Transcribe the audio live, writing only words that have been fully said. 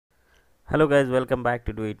Hello guys, welcome back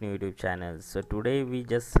to Do It New YouTube channel. So today we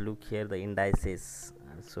just look here the indices.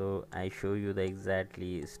 So I show you the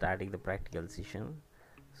exactly starting the practical session.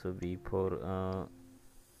 So before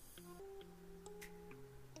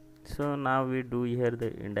so now we do here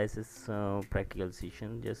the indices practical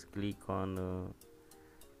session. Just click on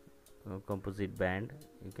composite band.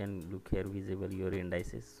 You can look here visible your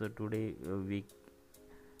indices. So today we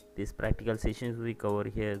this practical sessions we cover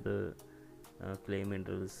here the clay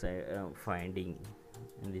minerals finding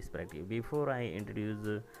in this practice. Before I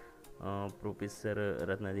introduce Professor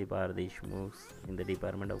Ratnadeep R. Deshmukh in the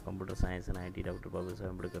Department of Computer Science and IT, Dr.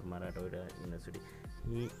 Babasaheb Ambedkar Marathwada University.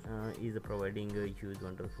 He is providing a huge,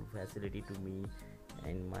 wonderful facility to me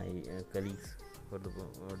and my colleagues for the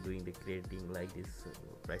doing the creating like this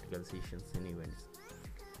practical sessions and events.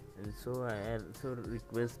 And so I also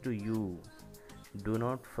request to you, do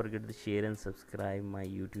not forget to share and subscribe my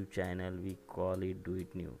YouTube channel. We call it Do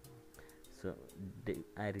It New. So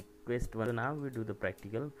I request one. So now we do the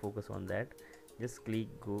practical. Focus on that. Just click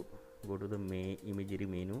go to the imagery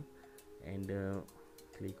menu and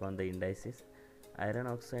click on the indices. Iron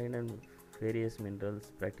oxide and various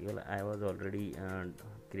minerals practical I was already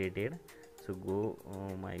created. So go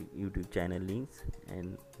my YouTube channel links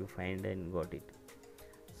and you find and got it.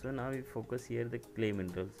 So now we focus here the clay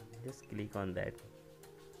minerals. Just click on that.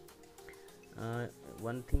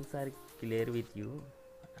 One things are clear with you.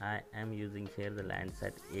 I am using here the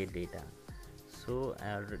Landsat A data, so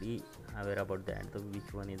I already aware about that. So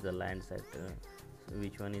which one is the Landsat,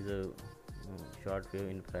 which one is a shortwave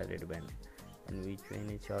infrared band, and which one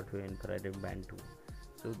is shortwave infrared band 2.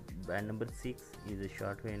 So band number 6 is a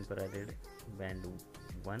shortwave infrared band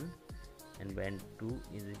 1, and band 2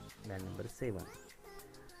 is band number 7.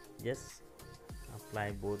 Just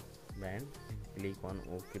apply both band, click on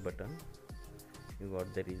OK button. You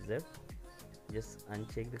got the result. Just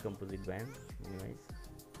uncheck the composite band, minimize,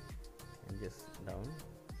 and just down.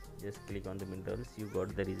 Just click on the minerals. You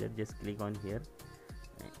got the result. Just click on here.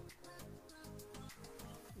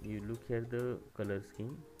 You look here the color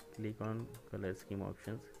scheme. Click on color scheme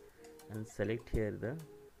options and select here the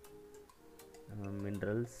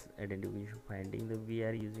minerals identification finding. We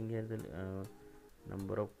are using here the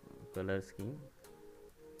number of color scheme.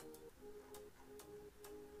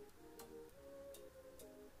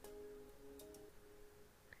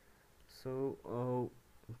 So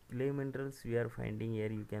clay minerals we are finding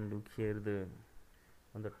here. You can look here the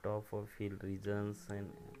on the top of field regions and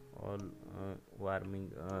all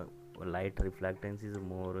warming light reflectance is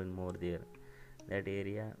more and more there. That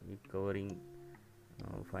area we covering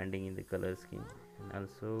finding in the color scheme and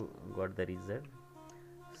also got the result.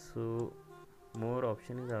 So more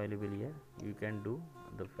option is available here. You can do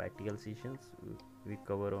the practical sessions we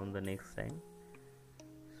cover on the next time.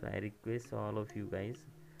 So I request all of you guys,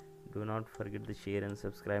 do not forget to share and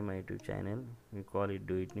subscribe my YouTube channel. We call it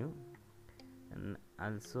Do It New, and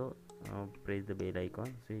also press the bell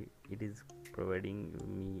icon. So it is providing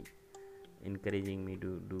me, encouraging me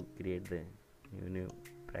to create the new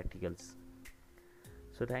practicals.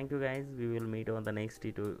 So thank you guys. We will meet on the next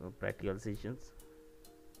practical sessions.